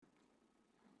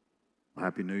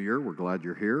Happy New Year. We're glad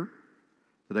you're here.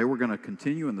 Today we're going to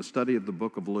continue in the study of the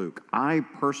book of Luke. I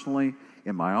personally,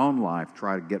 in my own life,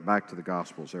 try to get back to the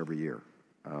Gospels every year.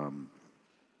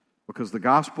 Because the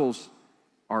Gospels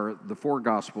are, the four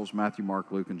Gospels, Matthew,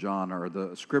 Mark, Luke, and John, are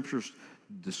the Scripture's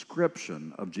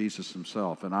description of Jesus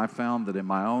himself. And I found that in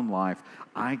my own life,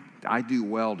 I do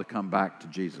well to come back to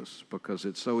Jesus because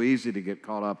it's so easy to get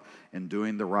caught up in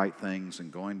doing the right things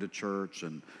and going to church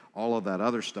and all of that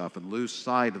other stuff and lose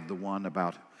sight of the one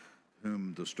about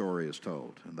whom the story is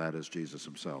told, and that is Jesus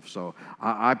himself. So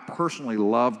I personally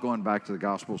love going back to the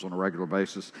Gospels on a regular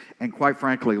basis, and quite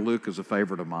frankly, Luke is a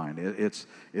favorite of mine.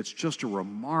 It's just a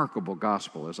remarkable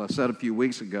gospel. As I said a few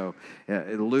weeks ago,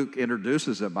 Luke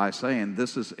introduces it by saying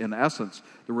this is, in essence,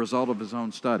 the result of his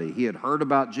own study. He had heard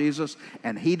about Jesus,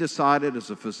 and he decided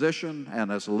as a physician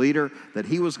and as a leader that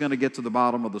he was going to get to the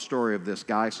bottom of the story of this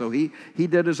guy. So he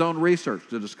did his own research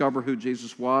to discover who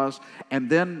Jesus was, and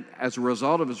then as a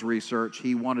result of his research,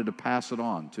 he wanted to pass it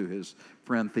on to his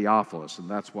friend Theophilus, and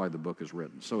that's why the book is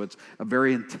written. So it's a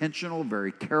very intentional,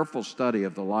 very careful study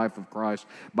of the life of Christ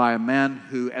by a man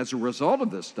who, as a result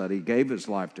of this study, gave his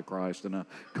life to Christ and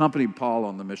accompanied Paul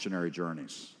on the missionary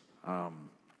journeys.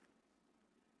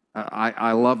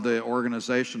 I love the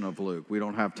organization of Luke. We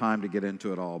don't have time to get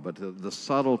into it all, but the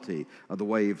subtlety of the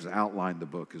way he's outlined the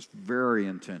book is very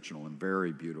intentional and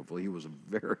very beautiful. He was a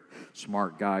very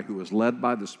smart guy who was led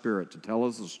by the Spirit to tell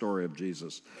us the story of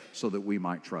Jesus so that we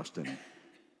might trust in him.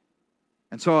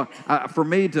 And so for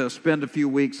me to spend a few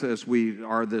weeks as we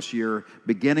are this year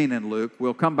beginning in Luke,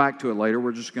 we'll come back to it later.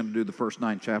 We're just going to do the first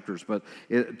 9 chapters. But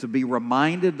to be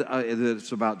reminded that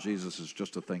it's about Jesus is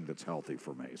just a thing that's healthy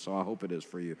for me. So I hope it is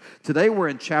for you. Today we're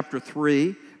in chapter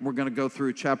 3. We're going to go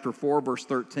through chapter 4, verse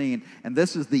 13. And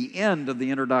this is the end of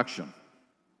the introduction.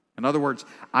 In other words,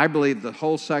 I believe the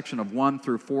whole section of 1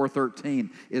 through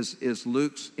 4:13 is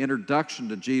Luke's introduction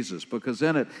to Jesus, because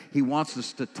in it he wants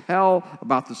us to tell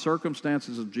about the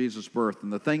circumstances of Jesus' birth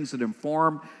and the things that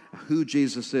inform who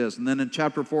Jesus is. And then in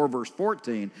chapter 4, verse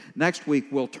 14, next week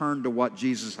we'll turn to what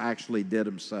Jesus actually did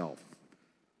himself.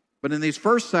 But in this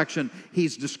first section,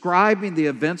 he's describing the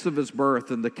events of his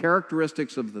birth and the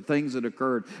characteristics of the things that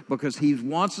occurred, because he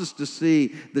wants us to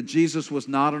see that Jesus was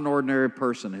not an ordinary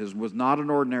person. His was not an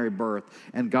ordinary birth,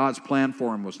 and God's plan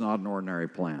for him was not an ordinary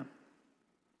plan.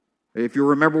 If you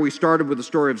remember, we started with the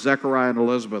story of Zechariah and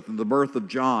Elizabeth and the birth of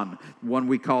John, one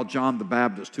we call John the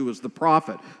Baptist, who was the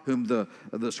prophet whom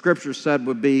the Scripture said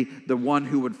would be the one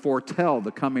who would foretell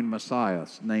the coming Messiah,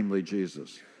 namely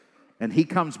Jesus. And he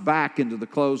comes back into the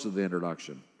close of the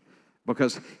introduction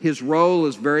because his role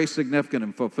is very significant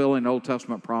in fulfilling Old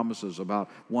Testament promises about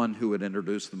one who would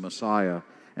introduce the Messiah.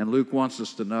 And Luke wants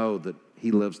us to know that he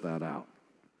lives that out.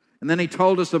 And then he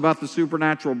told us about the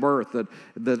supernatural birth, that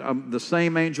the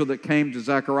same angel that came to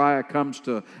Zechariah comes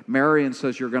to Mary and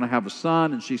says, "You're going to have a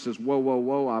son." And she says, "Whoa, whoa,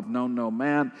 whoa, I've known no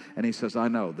man." And he says, "I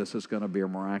know, this is going to be a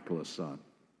miraculous son."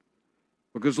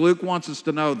 Because Luke wants us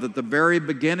to know that the very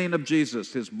beginning of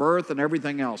Jesus, his birth and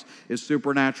everything else, is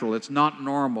supernatural. It's not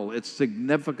normal. It's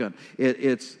significant.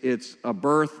 It's a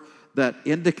birth that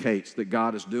indicates that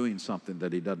God is doing something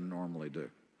that he doesn't normally do.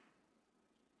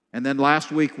 And then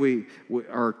last week,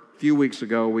 or a few weeks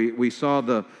ago, we saw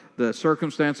the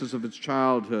circumstances of his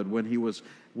childhood when he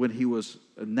was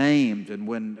named, and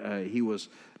when he was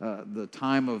the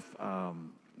time of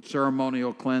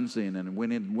ceremonial cleansing, and when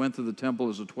he went to the temple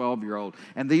as a 12-year-old.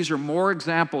 And these are more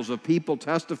examples of people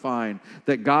testifying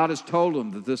that God has told them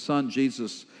that this son,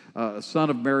 Jesus, son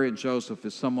of Mary and Joseph,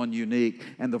 is someone unique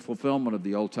and the fulfillment of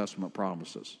the Old Testament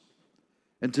promises.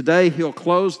 And today he'll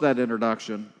close that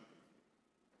introduction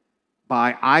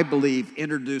by, I believe,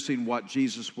 introducing what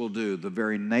Jesus will do, the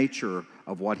very nature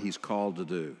of what he's called to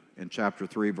do, in chapter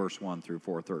 3, verse 1 through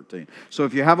 4:13. So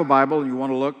if you have a Bible and you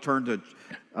want to look, turn to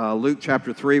Luke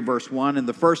chapter 3, verse 1. In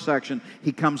the first section,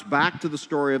 he comes back to the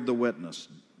story of the witness,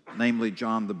 namely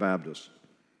John the Baptist.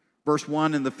 Verse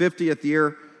 1, in the 50th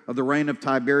year of the reign of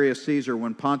Tiberius Caesar,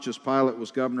 when Pontius Pilate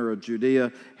was governor of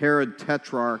Judea, Herod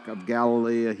tetrarch of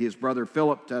Galilee, his brother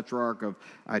Philip tetrarch of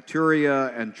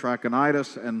Iturea and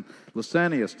Trachonitis, and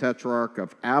Lysanias tetrarch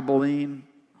of Abilene,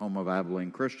 home of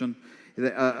Abilene Christian,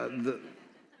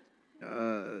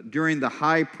 during the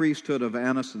high priesthood of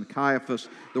Annas and Caiaphas,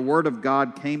 the word of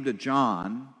God came to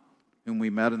John, whom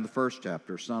we met in the first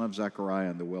chapter, son of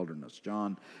Zechariah in the wilderness.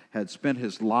 John had spent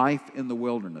his life in the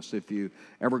wilderness. If you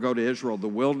ever go to Israel, the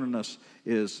wilderness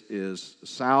is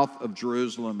south of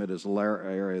Jerusalem. It is an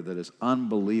area that is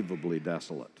unbelievably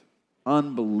desolate,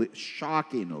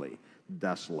 shockingly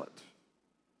desolate.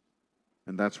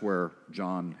 And that's where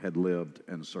John had lived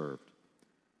and served.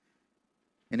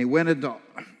 And he went into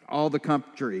all the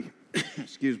country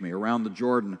excuse me, around the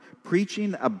Jordan,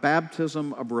 preaching a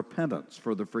baptism of repentance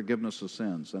for the forgiveness of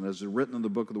sins. And as is written in the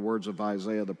book of the words of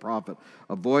Isaiah the prophet,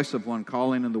 a voice of one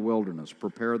calling in the wilderness,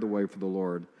 prepare the way for the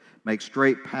Lord. Make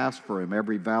straight paths for him.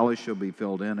 Every valley shall be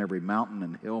filled in, every mountain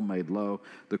and hill made low.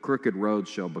 The crooked roads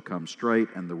shall become straight,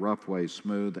 and the rough ways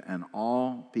smooth, and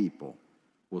all people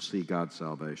will see God's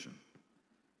salvation.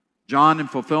 John, in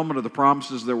fulfillment of the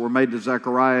promises that were made to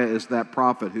Zechariah, is that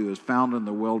prophet who is found in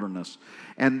the wilderness.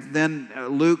 And then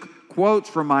Luke quotes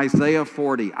from Isaiah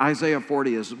 40. Isaiah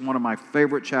 40 is one of my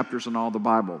favorite chapters in all the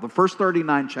Bible. The first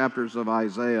 39 chapters of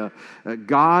Isaiah,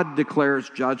 God declares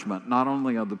judgment not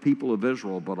only on the people of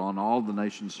Israel, but on all the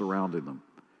nations surrounding them.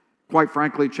 Quite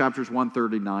frankly, chapters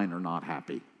 139 are not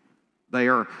happy. They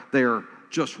are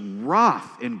just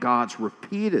rough in God's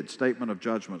repeated statement of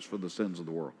judgments for the sins of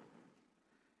the world.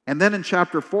 And then in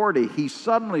chapter 40, he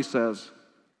suddenly says,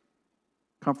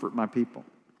 comfort my people.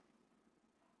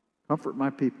 Comfort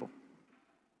my people.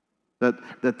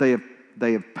 That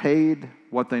they have paid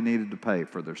what they needed to pay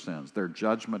for their sins. Their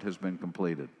judgment has been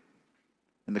completed.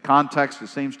 In the context, it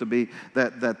seems to be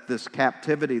that this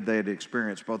captivity they had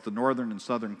experienced, both the northern and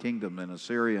southern kingdom in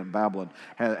Assyria and Babylon,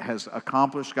 has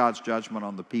accomplished God's judgment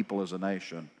on the people as a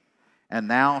nation. And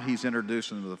now he's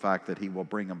introducing them to the fact that he will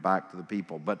bring them back to the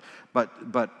people. But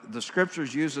the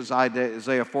Scriptures uses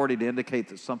Isaiah 40 to indicate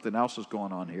that something else is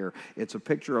going on here. It's a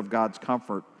picture of God's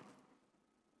comfort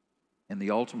in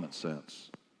the ultimate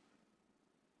sense.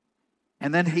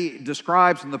 And then he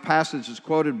describes in the passage that's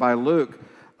quoted by Luke,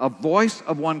 a voice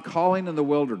of one calling in the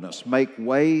wilderness, make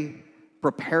way,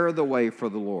 prepare the way for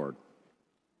the Lord.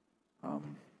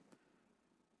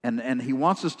 And he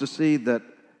wants us to see that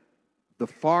the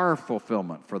far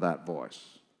fulfillment for that voice,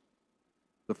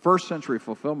 the first century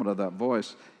fulfillment of that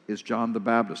voice, is John the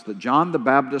Baptist. That John the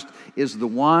Baptist is the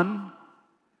one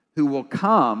who will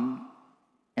come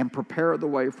and prepare the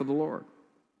way for the Lord.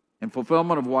 In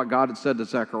fulfillment of what God had said to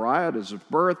Zechariah at his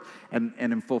birth, and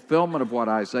in fulfillment of what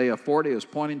Isaiah 40 is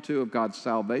pointing to of God's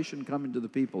salvation coming to the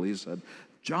people, he said,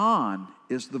 John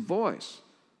is the voice.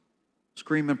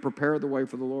 Screaming, prepare the way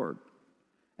for the Lord.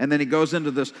 And then he goes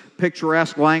into this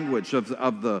picturesque language of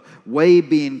the way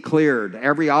being cleared,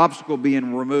 every obstacle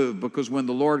being removed, because when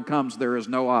the Lord comes, there is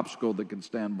no obstacle that can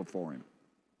stand before him.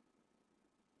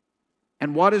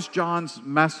 And what is John's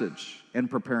message in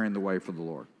preparing the way for the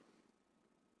Lord?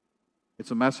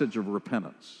 It's a message of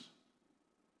repentance.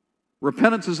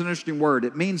 Repentance is an interesting word.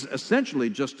 It means essentially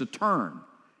just to turn.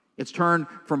 It's turn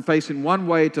from facing one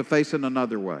way to facing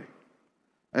another way.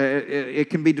 It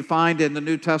can be defined in the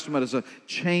New Testament as a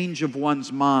change of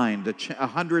one's mind, a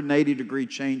 180-degree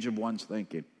change of one's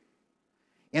thinking.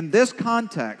 In this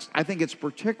context, I think it's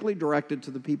particularly directed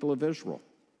to the people of Israel.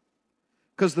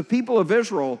 Because the people of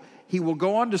Israel, he will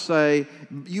go on to say,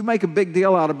 you make a big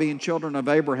deal out of being children of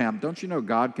Abraham. Don't you know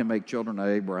God can make children of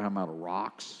Abraham out of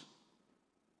rocks?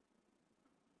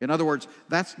 In other words,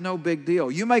 that's no big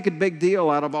deal. You make a big deal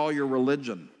out of all your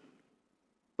religion.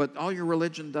 But all your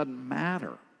religion doesn't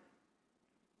matter.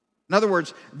 In other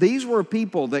words, these were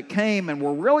people that came and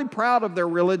were really proud of their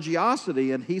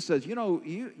religiosity, and he says, you know,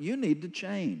 you need to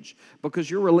change because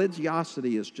your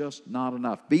religiosity is just not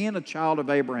enough. Being a child of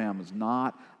Abraham is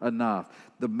not enough.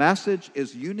 The message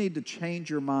is you need to change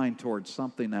your mind towards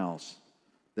something else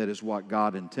that is what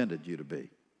God intended you to be.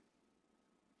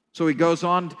 So he goes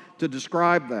on to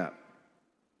describe that.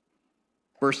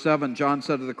 Verse 7, John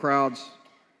said to the crowds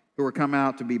who were come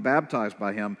out to be baptized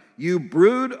by him, you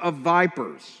brood of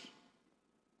vipers,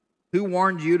 who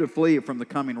warned you to flee from the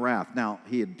coming wrath? Now,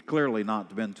 he had clearly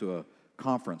not been to a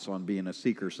conference on being a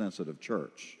seeker-sensitive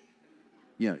church.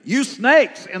 You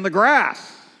snakes in the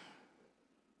grass.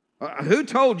 Who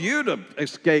told you to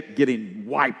escape getting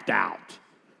wiped out?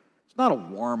 It's not a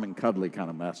warm and cuddly kind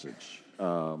of message.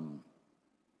 But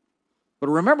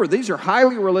remember, these are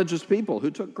highly religious people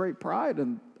who took great pride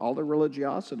in all their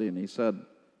religiosity. And he said,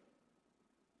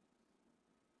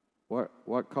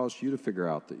 what caused you to figure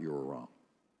out that you were wrong?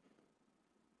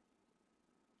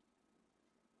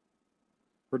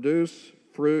 Produce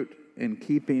fruit in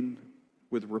keeping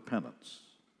with repentance.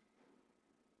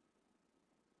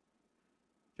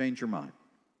 Change your mind.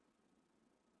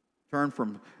 Turn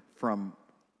from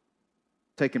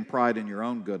taking pride in your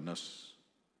own goodness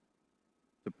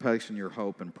to placing your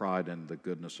hope and pride in the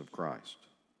goodness of Christ.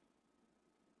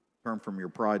 Turn from your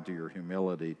pride to your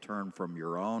humility. Turn from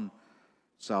your own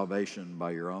salvation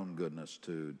by your own goodness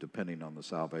to depending on the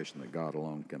salvation that God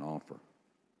alone can offer.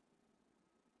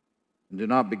 And do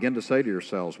not begin to say to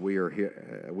yourselves,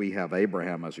 we have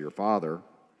Abraham as your father.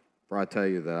 For I tell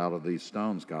you that out of these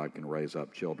stones God can raise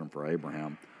up children for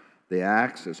Abraham. The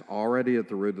axe is already at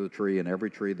the root of the tree, and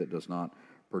every tree that does not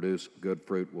produce good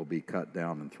fruit will be cut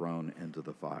down and thrown into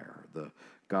the fire. The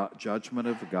judgment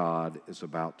of God is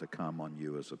about to come on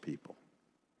you as a people.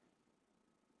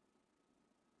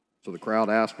 So the crowd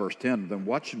asked, verse 10, then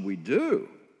what should we do?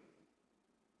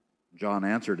 John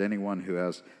answered, anyone who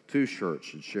has 2 shirts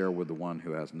should share with the one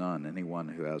who has none. Anyone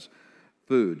who has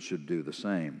food should do the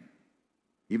same.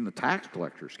 Even the tax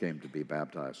collectors came to be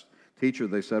baptized. Teacher,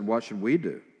 they said, what should we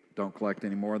do? Don't collect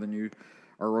any more than you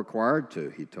are required to,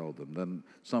 he told them. Then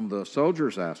some of the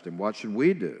soldiers asked him, what should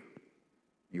we do?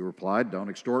 He replied, don't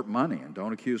extort money and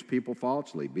don't accuse people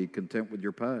falsely. Be content with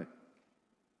your pay.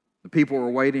 The people were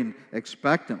waiting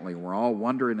expectantly, were all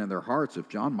wondering in their hearts if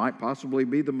John might possibly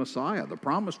be the Messiah, the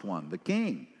promised one, the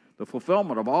king, the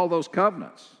fulfillment of all those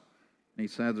covenants. And he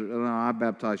said, no, I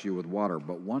baptize you with water,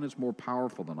 but one is more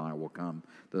powerful than I will come,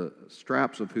 the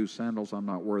straps of whose sandals I'm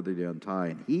not worthy to untie,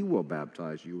 and he will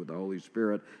baptize you with the Holy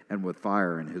Spirit and with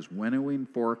fire, and his winnowing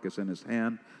fork is in his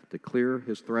hand to clear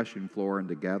his threshing floor and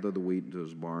to gather the wheat into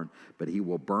his barn, but he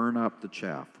will burn up the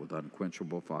chaff with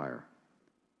unquenchable fire.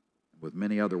 With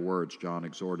many other words, John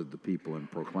exhorted the people and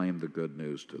proclaimed the good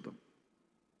news to them.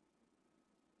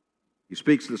 He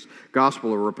speaks this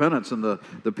gospel of repentance, and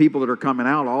the people that are coming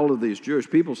out, all of these Jewish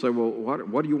people say, well,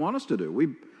 what do you want us to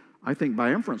do? I think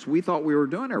by inference, we thought we were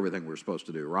doing everything we're supposed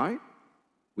to do, right?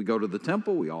 We go to the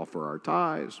temple, we offer our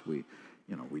tithes, we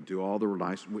do all the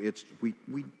nice,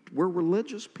 we're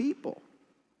religious people.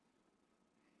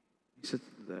 He said,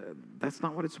 that's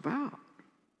not what it's about.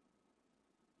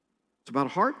 It's about a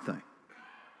heart thing.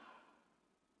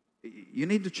 You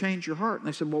need to change your heart. And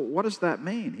they said, well, what does that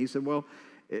mean? He said, well,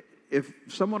 if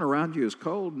someone around you is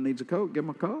cold and needs a coat, give them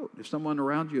a coat. If someone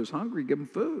around you is hungry, give them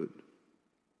food.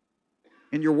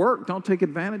 In your work, don't take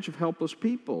advantage of helpless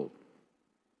people.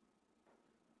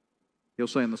 He'll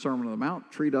say in the Sermon on the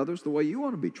Mount, treat others the way you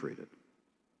want to be treated.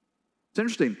 It's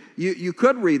interesting. You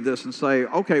could read this and say,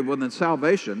 okay, well then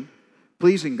salvation,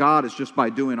 pleasing God is just by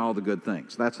doing all the good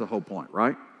things. That's the whole point,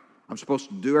 right? I'm supposed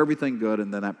to do everything good,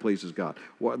 and then that pleases God.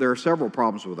 Well, there are several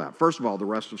problems with that. First of all, the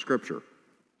rest of Scripture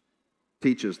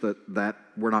teaches that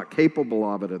we're not capable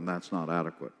of it, and that's not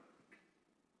adequate.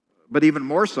 But even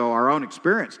more so, our own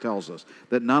experience tells us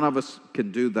that none of us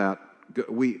can do that.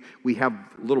 We have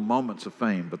little moments of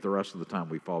fame, but the rest of the time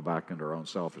we fall back into our own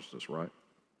selfishness, right?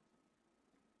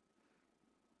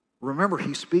 Remember,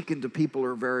 he's speaking to people who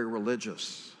are very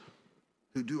religious,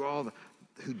 who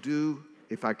do,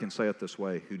 if I can say it this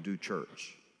way, who do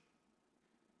church.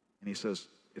 And he says,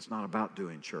 it's not about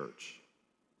doing church.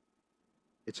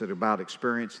 It's about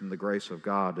experiencing the grace of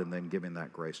God and then giving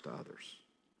that grace to others.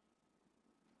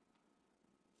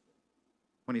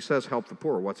 When he says help the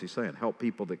poor, what's he saying? Help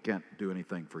people that can't do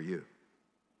anything for you.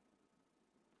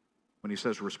 When he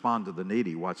says respond to the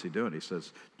needy, what's he doing? He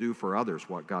says do for others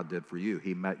what God did for you.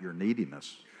 He met your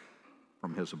neediness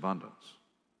from his abundance.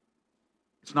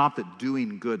 It's not that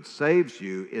doing good saves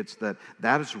you, it's that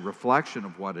is a reflection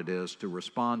of what it is to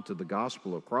respond to the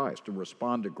gospel of Christ, to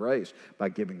respond to grace by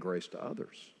giving grace to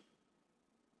others.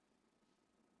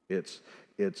 It's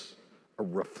a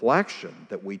reflection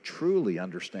that we truly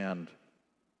understand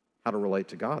how to relate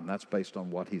to God, and that's based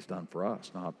on what he's done for us,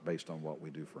 not based on what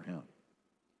we do for him.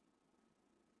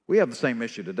 We have the same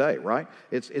issue today, right?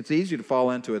 It's easy to fall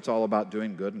into it's all about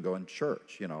doing good and going to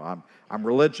church. I'm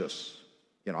religious.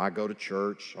 I go to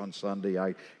church on Sunday.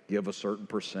 I give a certain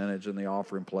percentage in the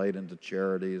offering plate into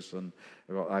charities, and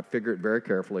I figure it very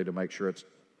carefully to make sure it's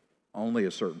only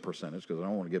a certain percentage because I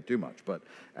don't want to give too much. But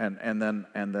and then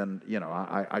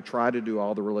I try to do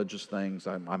all the religious things.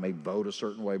 I may vote a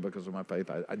certain way because of my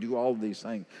faith. I do all of these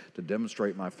things to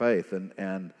demonstrate my faith.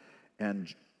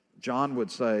 And John would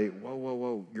say,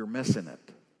 whoa, you're missing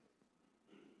it.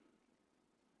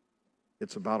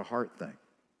 It's about a heart thing.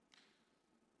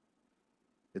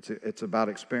 It's about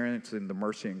experiencing the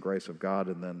mercy and grace of God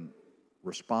and then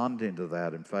responding to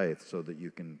that in faith so that you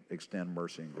can extend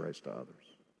mercy and grace to others.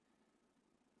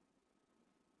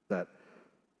 That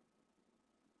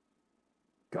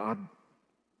God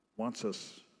wants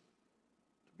us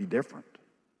to be different,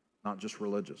 not just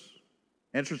religious.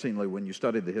 Interestingly, when you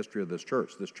study the history of this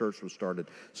church was started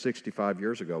 65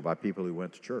 years ago by people who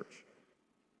went to church.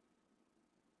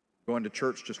 Going to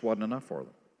church just wasn't enough for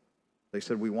them. They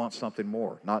said, we want something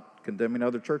more. Not condemning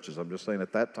other churches. I'm just saying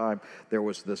at that time, there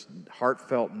was this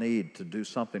heartfelt need to do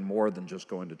something more than just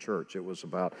going to church. It was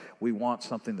about, we want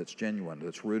something that's genuine,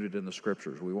 that's rooted in the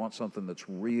Scriptures. We want something that's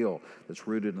real, that's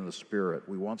rooted in the Spirit.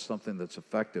 We want something that's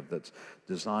effective, that's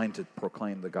designed to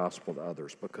proclaim the gospel to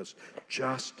others. Because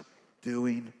just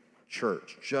doing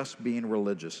church, just being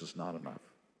religious is not enough.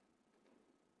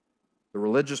 The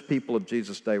religious people of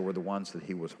Jesus' day were the ones that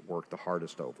he worked the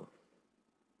hardest over.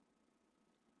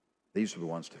 These are the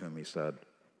ones to whom he said,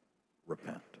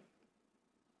 repent.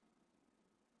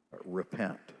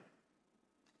 Repent.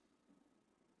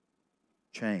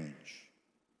 Change.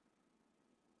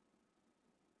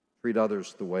 Treat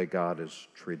others the way God has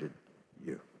treated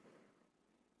you.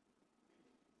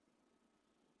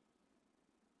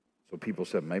 So people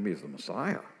said, maybe he's the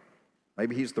Messiah.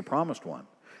 Maybe he's the promised one.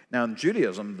 Now, in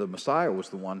Judaism, the Messiah was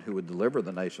the one who would deliver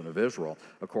the nation of Israel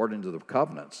according to the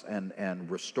covenants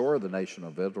and restore the nation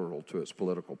of Israel to its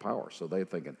political power. So they're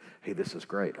thinking, hey, this is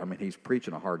great. I mean, he's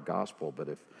preaching a hard gospel, but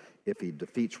if he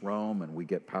defeats Rome and we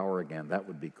get power again, that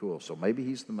would be cool. So maybe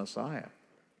he's the Messiah.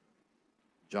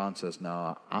 John says,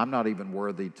 no, I'm not even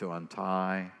worthy to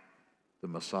untie the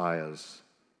Messiah's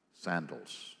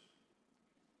sandals.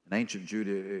 In ancient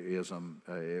Judaism,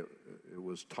 it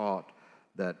was taught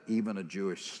that even a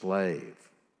Jewish slave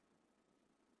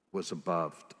was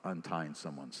above untying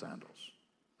someone's sandals.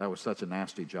 That was such a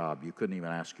nasty job, you couldn't even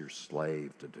ask your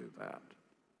slave to do that.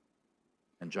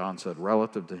 And John said,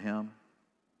 relative to him,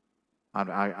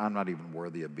 I'm not even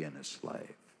worthy of being his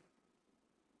slave.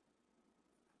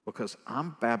 Because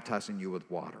I'm baptizing you with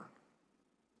water.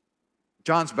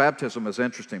 John's baptism is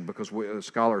interesting because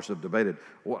scholars have debated,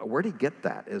 where did he get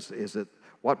that?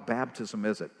 What baptism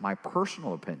is it? My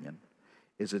personal opinion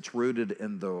is it's rooted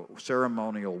in the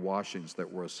ceremonial washings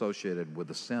that were associated with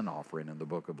the sin offering in the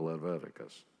book of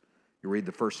Leviticus. You read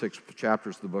the first 6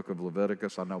 chapters of the book of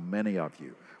Leviticus. I know many of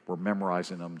you were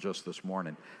memorizing them just this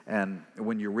morning. And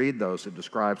when you read those, it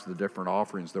describes the different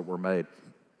offerings that were made.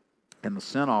 And the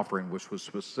sin offering, which was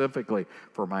specifically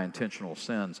for my intentional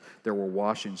sins, there were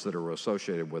washings that are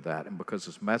associated with that. And because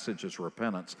his message is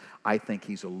repentance, I think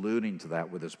he's alluding to that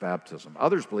with his baptism.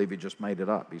 Others believe he just made it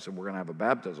up. He said, we're going to have a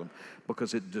baptism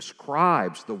because it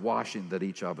describes the washing that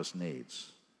each of us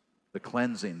needs, the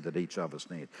cleansing that each of us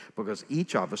needs, because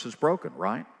each of us is broken,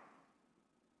 right?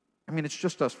 I mean, it's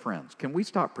just us friends. Can we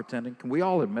stop pretending? Can we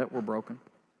all admit we're broken?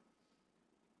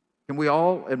 Can we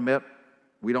all admit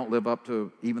we don't live up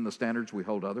to even the standards we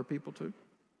hold other people to?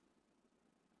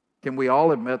 Can we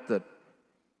all admit that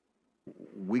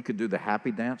we could do the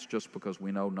happy dance just because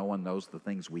we know no one knows the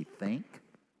things we think,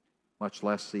 much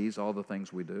less sees all the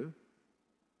things we do?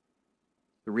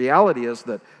 The reality is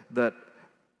that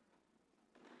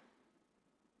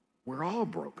we're all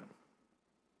broken.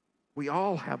 We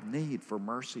all have need for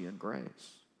mercy and grace.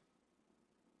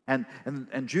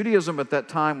 And Judaism at that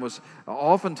time was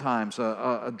oftentimes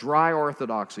a dry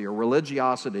orthodoxy or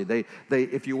religiosity. They,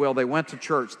 if you will, they went to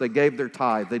church, they gave their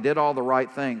tithe, they did all the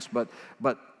right things, but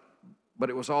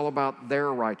it was all about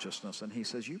their righteousness. And he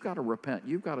says, you've got to repent.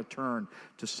 You've got to turn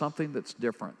to something that's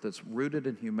different, that's rooted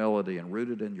in humility and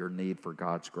rooted in your need for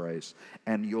God's grace.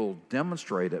 And you'll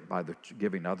demonstrate it by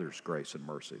giving others grace and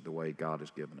mercy the way God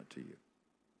has given it to you.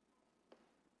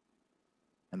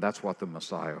 And that's what the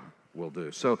Messiah will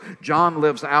do. So John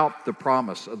lives out the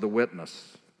promise of the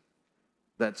witness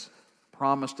that's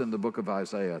promised in the book of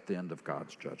Isaiah at the end of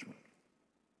God's judgment.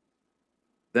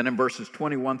 Then in verses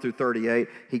 21 through 38,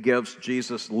 he gives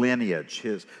Jesus' lineage,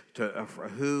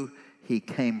 who he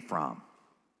came from.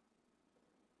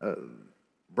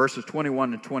 Verses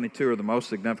 21 and 22 are the most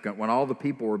significant. When all the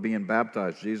people were being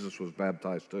baptized, Jesus was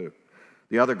baptized too.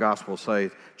 The other Gospels say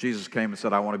Jesus came and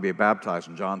said, I want to be baptized.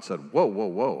 And John said,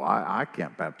 whoa, I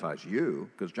can't baptize you,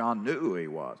 because John knew who he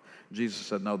was. Jesus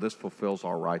said, no, this fulfills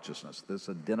all righteousness. This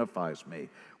identifies me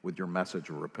with your message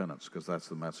of repentance, because that's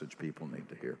the message people need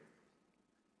to hear.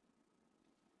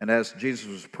 And as Jesus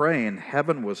was praying,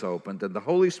 heaven was opened, and the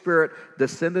Holy Spirit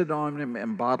descended on him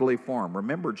in bodily form.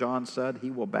 Remember, John said,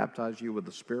 he will baptize you with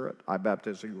the Spirit. I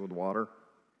baptize you with water,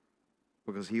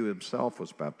 because he himself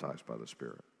was baptized by the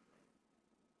Spirit.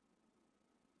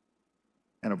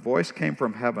 And a voice came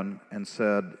from heaven and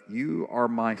said, you are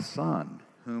my Son,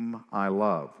 whom I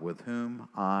love, with whom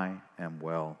I am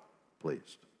well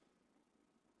pleased.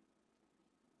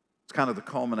 It's kind of the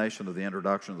culmination of the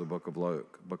introduction of the book of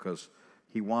Luke, because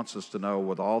he wants us to know,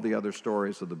 with all the other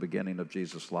stories of the beginning of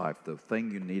Jesus' life, the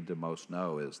thing you need to most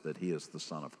know is that he is the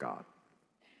Son of God.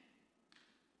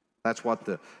 That's what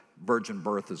the virgin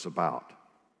birth is about.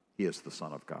 He is the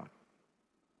Son of God.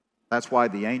 That's why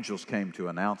the angels came to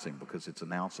announce him, because it's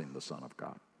announcing the Son of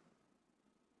God.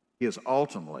 He is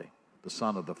ultimately the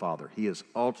Son of the Father. He is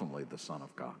ultimately the Son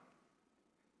of God.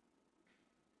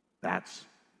 That's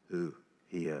who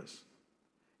he is.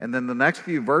 And then the next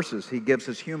few verses, he gives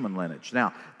his human lineage.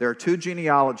 Now, there are two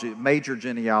major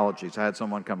genealogies. I had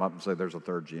someone come up and say there's a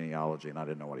third genealogy, and I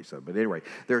didn't know what he said. But anyway,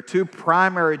 there are two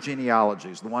primary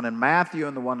genealogies, the one in Matthew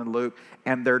and the one in Luke,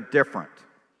 and they're different.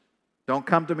 Don't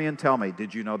come to me and tell me,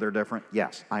 did you know they're different?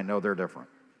 Yes, I know they're different.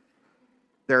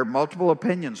 There are multiple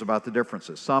opinions about the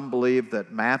differences. Some believe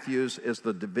that Matthew's is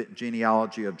the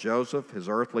genealogy of Joseph, his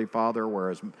earthly father,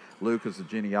 whereas Luke is the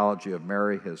genealogy of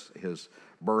Mary, his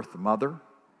birth mother.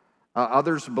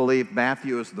 Others believe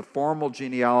Matthew is the formal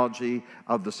genealogy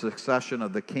of the succession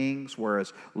of the kings,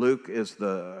 whereas Luke is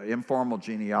the informal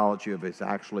genealogy of his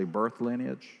actually birth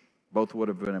lineage. Both would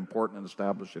have been important in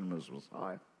establishing him as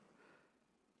Messiah.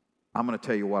 I'm going to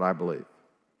tell you what I believe.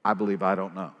 I believe I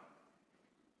don't know.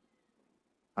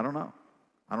 I don't know.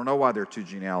 I don't know why there are two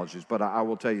genealogies, but I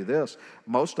will tell you this.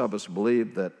 Most of us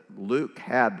believe that Luke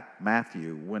had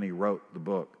Matthew when he wrote the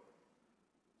book.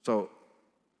 So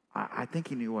I think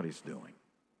he knew what he's doing.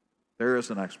 There is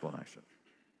an explanation.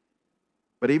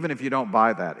 But even if you don't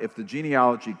buy that, if the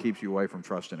genealogy keeps you away from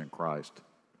trusting in Christ,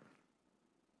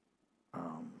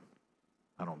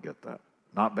 I don't get that.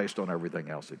 Not based on everything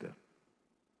else he did.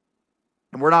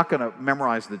 And we're not going to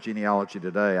memorize the genealogy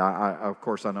today. Of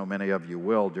course, I know many of you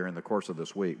will during the course of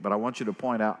this week. But I want to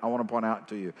point out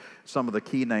to you some of the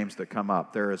key names that come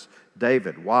up. There is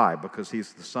David. Why? Because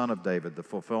he's the son of David. The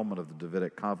fulfillment of the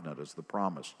Davidic covenant is the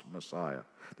promised Messiah.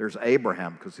 There's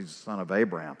Abraham, because he's the son of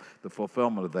Abraham. The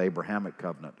fulfillment of the Abrahamic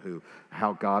covenant,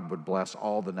 how God would bless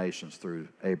all the nations through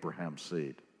Abraham's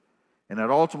seed. And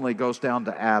it ultimately goes down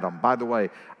to Adam. By the way,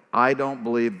 I don't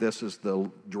believe this is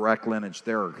the direct lineage.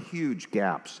 There are huge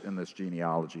gaps in this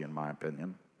genealogy, in my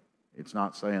opinion. It's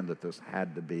not saying that this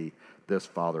had to be this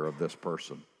father of this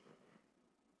person.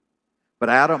 But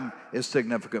Adam is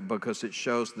significant because it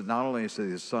shows that not only is he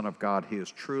the son of God, he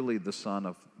is truly the son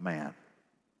of man.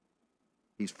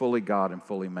 He's fully God and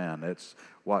fully man. It's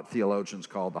what theologians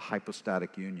call the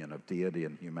hypostatic union of deity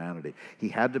and humanity. He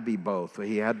had to be both.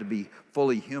 He had to be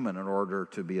fully human in order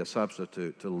to be a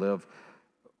substitute, to live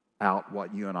out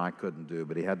what you and I couldn't do,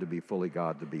 but he had to be fully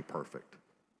God to be perfect.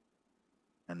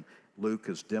 And Luke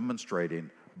is demonstrating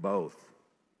both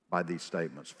by these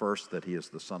statements. First, that he is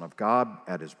the Son of God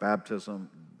at his baptism,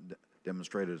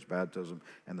 demonstrated his baptism,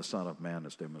 and the Son of Man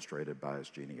is demonstrated by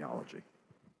his genealogy.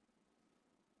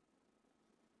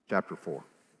 Chapter 4.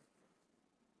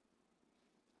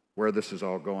 Where this is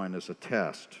all going is a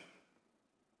test.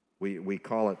 We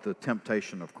call it the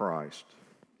temptation of Christ.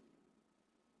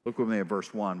 Look with me at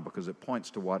verse 1 because it points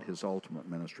to what his ultimate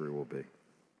ministry will be.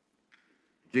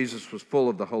 Jesus was full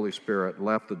of the Holy Spirit,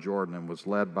 left the Jordan, and was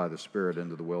led by the Spirit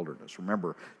into the wilderness.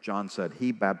 Remember, John said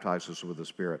he baptizes with the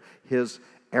Spirit.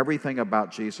 Everything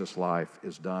about Jesus' life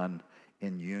is done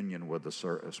in union with the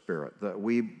Spirit.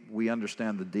 We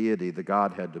understand the deity, the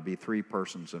Godhead, to be three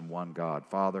persons in one God,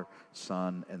 Father,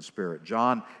 Son, and Spirit.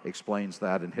 John explains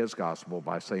that in his gospel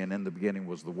by saying, in the beginning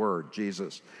was the Word,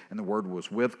 Jesus, and the Word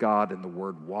was with God, and the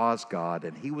Word was God,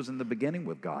 and he was in the beginning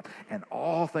with God. And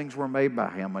all things were made by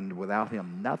him, and without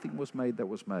him nothing was made that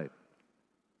was made.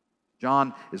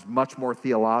 John is much more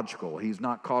theological. He's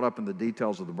not caught up in the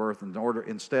details of the birth.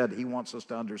 Instead, he wants us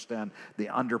to understand the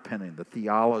underpinning, the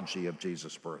theology of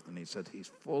Jesus' birth. And he said he's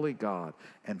fully God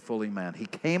and fully man. He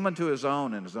came unto his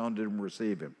own, and his own didn't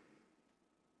receive him.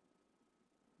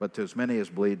 But to as many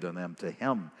as believed in him, to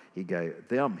him he gave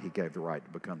the right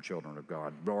to become children of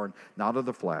God, born not of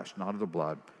the flesh, not of the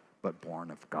blood, but born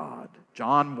of God.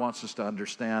 John wants us to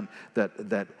understand that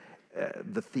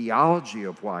the theology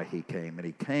of why he came, and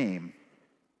he came,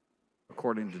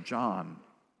 according to John,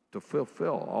 to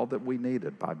fulfill all that we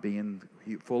needed by being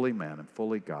fully man and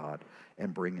fully God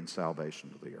and bringing salvation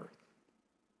to the earth.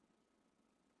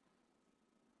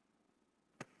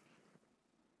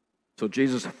 So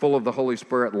Jesus, full of the Holy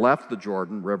Spirit, left the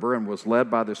Jordan River and was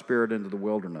led by the Spirit into the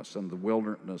wilderness. And the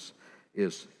wilderness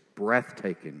is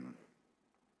breathtaking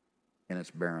in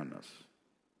its barrenness.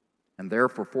 And there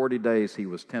for 40 days he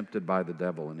was tempted by the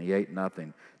devil, and he ate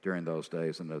nothing during those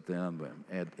days. And at the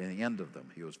end of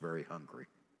them, he was very hungry.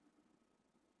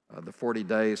 The 40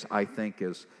 days, I think,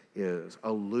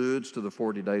 alludes to the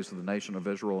 40 days of the nation of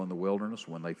Israel in the wilderness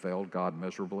when they failed God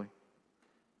miserably.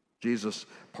 Jesus,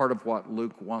 part of what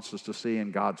Luke wants us to see in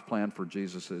God's plan for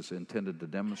Jesus is intended to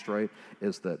demonstrate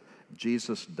is that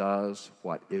Jesus does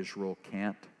what Israel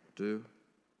can't do.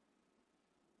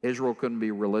 Israel couldn't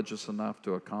be religious enough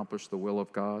to accomplish the will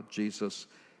of God. Jesus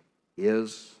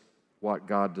is what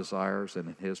God desires, and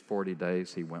in his 40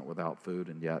 days he went without food,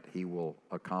 and yet he will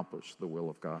accomplish the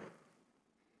will of God.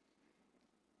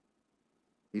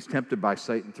 He's tempted by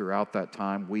Satan throughout that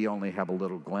time. We only have a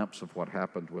little glimpse of what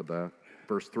happened with that.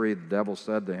 Verse 3, the devil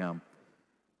said to him,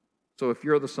 "So if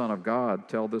you're the Son of God,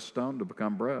 tell this stone to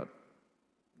become bread."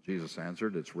 Jesus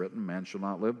answered, "It's written, man shall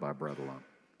not live by bread alone."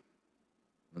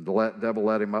 The devil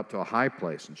led him up to a high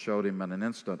place and showed him in an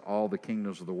instant all the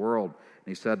kingdoms of the world. And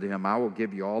he said to him, I will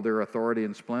give you all their authority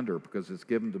and splendor, because it's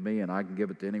given to me, and I can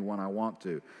give it to anyone I want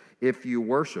to. If you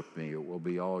worship me, it will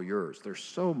be all yours. There's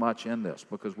so much in this,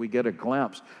 because we get a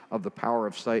glimpse of the power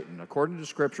of Satan. According to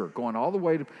Scripture, going all the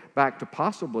way back to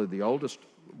possibly the oldest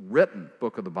written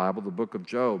book of the Bible, the book of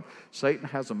Job, Satan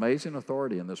has amazing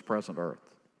authority in this present earth.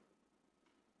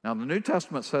 Now, the New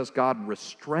Testament says God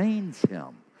restrains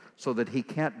him so that he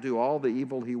can't do all the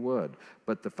evil he would.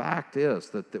 But the fact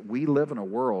is that we live in a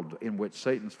world in which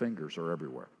Satan's fingers are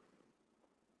everywhere.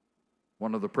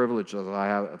 One of the privileges I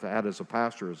have had as a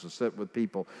pastor is to sit with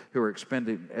people who are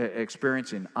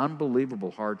experiencing unbelievable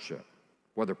hardship,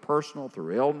 whether personal,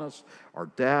 through illness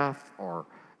or death or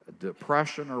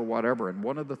depression or whatever. And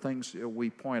one of the things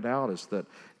we point out is that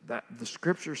the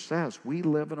Scripture says we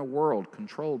live in a world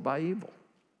controlled by evil.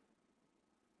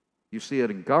 You see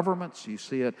it in governments, you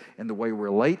see it in the way we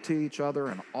relate to each other,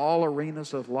 in all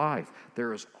arenas of life.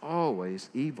 There is always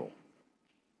evil.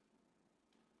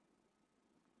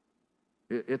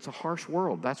 It's a harsh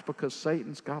world. That's because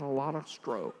Satan's got a lot of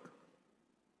stroke.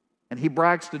 And he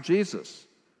brags to Jesus,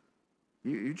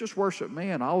 you just worship me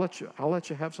and I'll let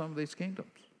you have some of these kingdoms.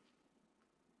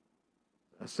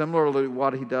 Similarly,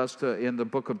 what he does in the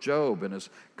book of Job, in his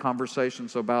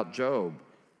conversations about Job,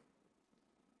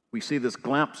 we see this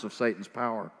glimpse of Satan's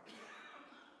power.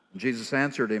 And Jesus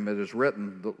answered him, it is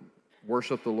written,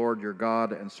 worship the Lord your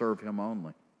God and serve him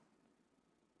only.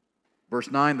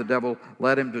 Verse 9, the devil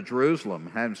led him to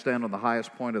Jerusalem, had him stand on the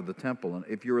highest point of the temple. And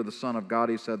if you are the Son of God,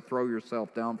 he said, throw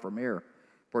yourself down from here.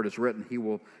 For it is written, he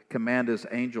will command his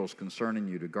angels concerning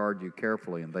you to guard you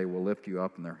carefully, and they will lift you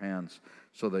up in their hands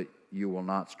so that you will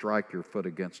not strike your foot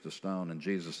against a stone. And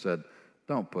Jesus said,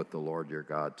 don't put the Lord your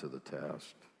God to the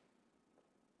test.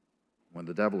 When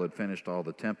the devil had finished all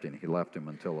the tempting, he left him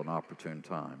until an opportune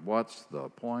time. What's the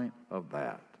point of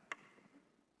that?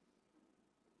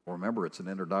 Well, remember, it's an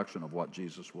introduction of what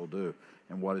Jesus will do.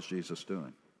 And what is Jesus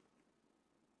doing?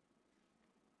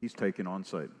 He's taking on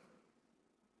Satan.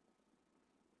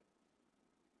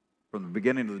 From the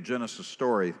beginning of the Genesis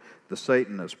story, the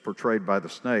Satan, as portrayed by the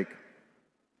snake,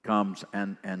 comes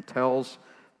and tells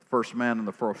the first man and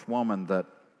the first woman that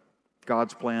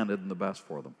God's plan isn't the best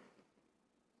for them.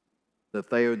 That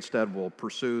they instead will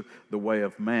pursue the way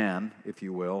of man, if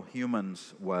you will,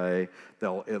 human's way.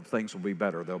 Things will be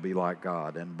better. They'll be like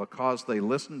God. And because they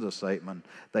listen to Satan,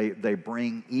 they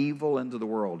bring evil into the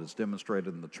world, as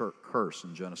demonstrated in the curse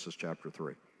in Genesis chapter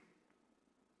 3.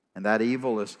 And that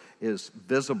evil is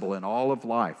visible in all of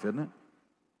life, isn't it?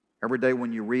 Every day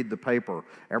when you read the paper,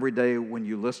 every day when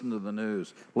you listen to the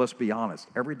news, let's be honest,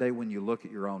 every day when you look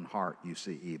at your own heart, you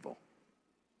see evil.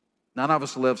 None of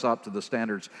us lives up to the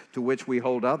standards to which we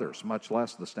hold others, much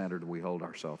less the standard we hold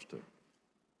ourselves to.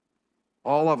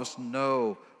 All of us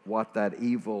know what that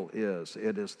evil is.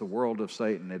 It is the world of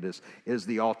Satan. It is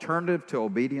the alternative to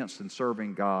obedience and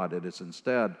serving God. It is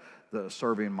instead the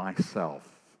serving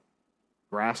myself,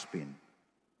 grasping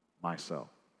myself.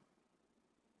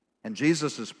 And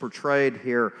Jesus is portrayed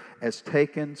here as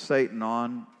taking Satan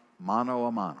on mano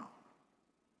a mano.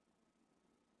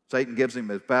 Satan gives him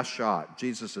his best shot.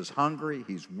 Jesus is hungry,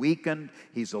 he's weakened,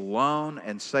 he's alone,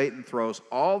 and Satan throws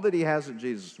all that he has at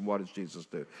Jesus. And what does Jesus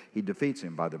do? He defeats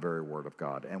him by the very word of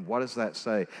God. And what does that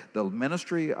say? The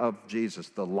ministry of Jesus,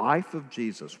 the life of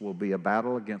Jesus, will be a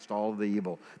battle against all of the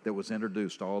evil that was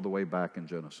introduced all the way back in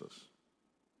Genesis.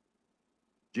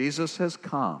 Jesus has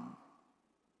come,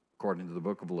 according to the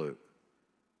book of Luke,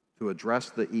 to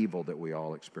address the evil that we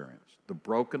all experience, the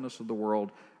brokenness of the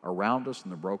world around us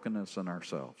and the brokenness in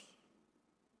ourselves.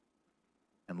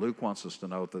 And Luke wants us to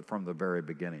know that from the very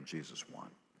beginning, Jesus won.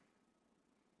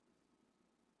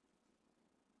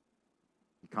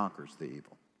 He conquers the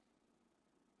evil.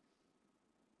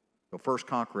 He'll first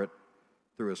conquer it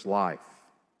through his life,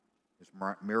 his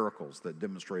miracles that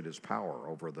demonstrate his power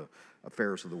over the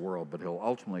affairs of the world, but he'll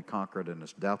ultimately conquer it in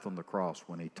his death on the cross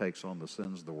when he takes on the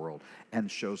sins of the world and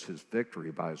shows his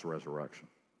victory by his resurrection.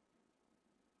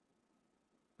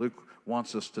 Luke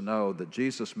wants us to know that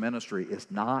Jesus' ministry is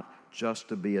not just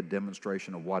to be a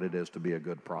demonstration of what it is to be a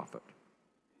good prophet,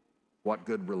 what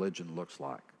good religion looks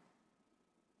like.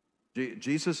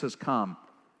 Jesus has come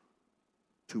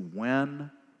to win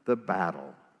the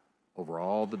battle over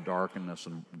all the darkness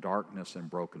and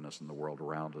brokenness in the world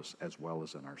around us, as well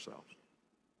as in ourselves.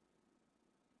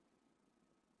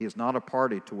 He is not a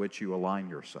party to which you align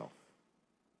yourself.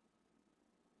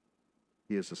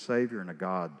 He is a Savior and a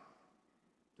God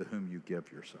to whom you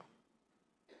give yourself.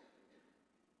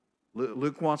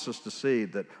 Luke wants us to see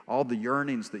that all the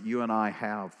yearnings that you and I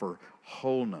have for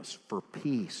wholeness, for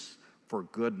peace, for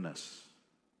goodness,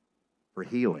 for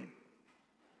healing.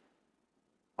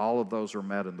 All of those are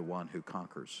met in the one who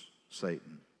conquers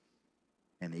Satan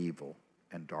and evil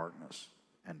and darkness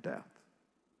and death.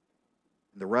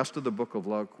 The rest of the book of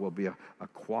Luke will be a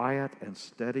quiet and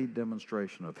steady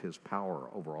demonstration of his power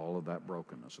over all of that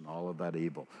brokenness and all of that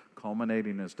evil,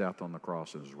 culminating in his death on the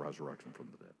cross and his resurrection from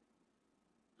the dead.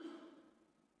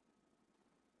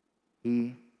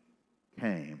 He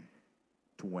came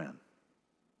to win.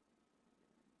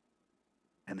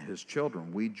 And his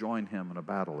children, we join him in a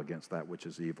battle against that which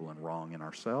is evil and wrong in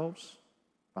ourselves,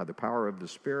 by the power of the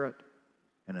Spirit,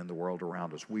 and in the world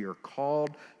around us. We are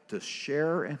called to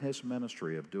share in his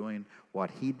ministry of doing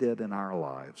what he did in our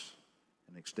lives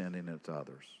and extending it to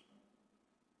others.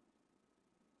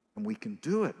 And we can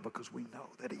do it because we know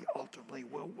that he ultimately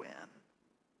will win.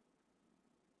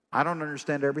 I don't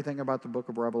understand everything about the book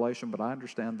of Revelation, but I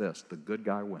understand this: the good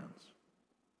guy wins.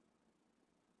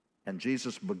 And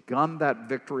Jesus begun that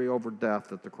victory over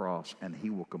death at the cross, and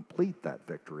he will complete that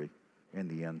victory in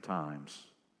the end times.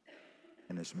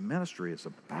 And his ministry is a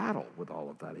battle with all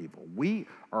of that evil. We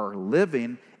are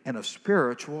living in a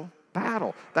spiritual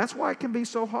battle. That's why it can be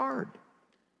so hard.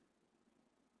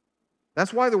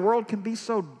 That's why the world can be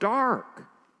so dark.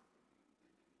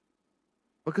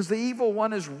 Because the evil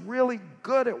one is really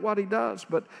good at what he does,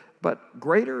 but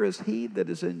greater is he that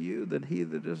is in you than he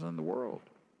that is in the world.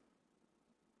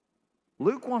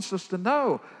 Luke wants us to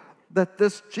know that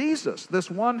this Jesus,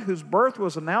 this one whose birth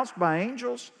was announced by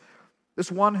angels,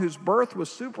 this one whose birth was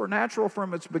supernatural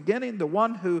from its beginning, the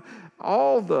one who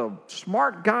all the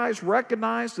smart guys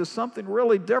recognized as something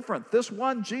really different, this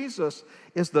one Jesus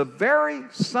is the very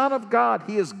Son of God.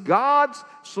 He is God's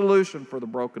solution for the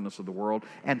brokenness of the world,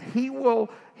 and he will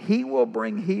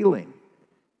bring healing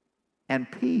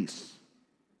and peace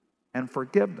and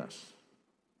forgiveness.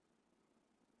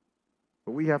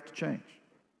 But we have to change.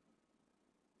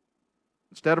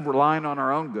 Instead of relying on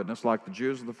our own goodness like the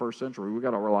Jews of the first century, we've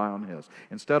got to rely on his.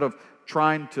 Instead of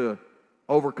trying to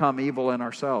overcome evil in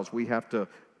ourselves, we have to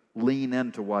lean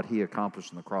into what he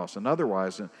accomplished on the cross. In other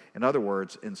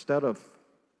words, instead of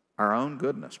our own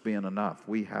goodness being enough,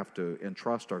 we have to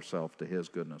entrust ourselves to his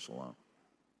goodness alone.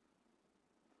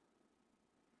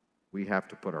 We have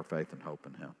to put our faith and hope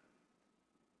in him.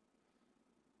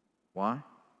 Why?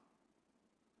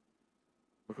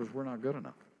 Because we're not good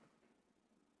enough.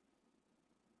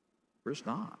 We're just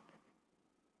not.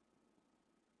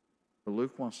 But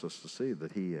Luke wants us to see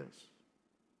that he is.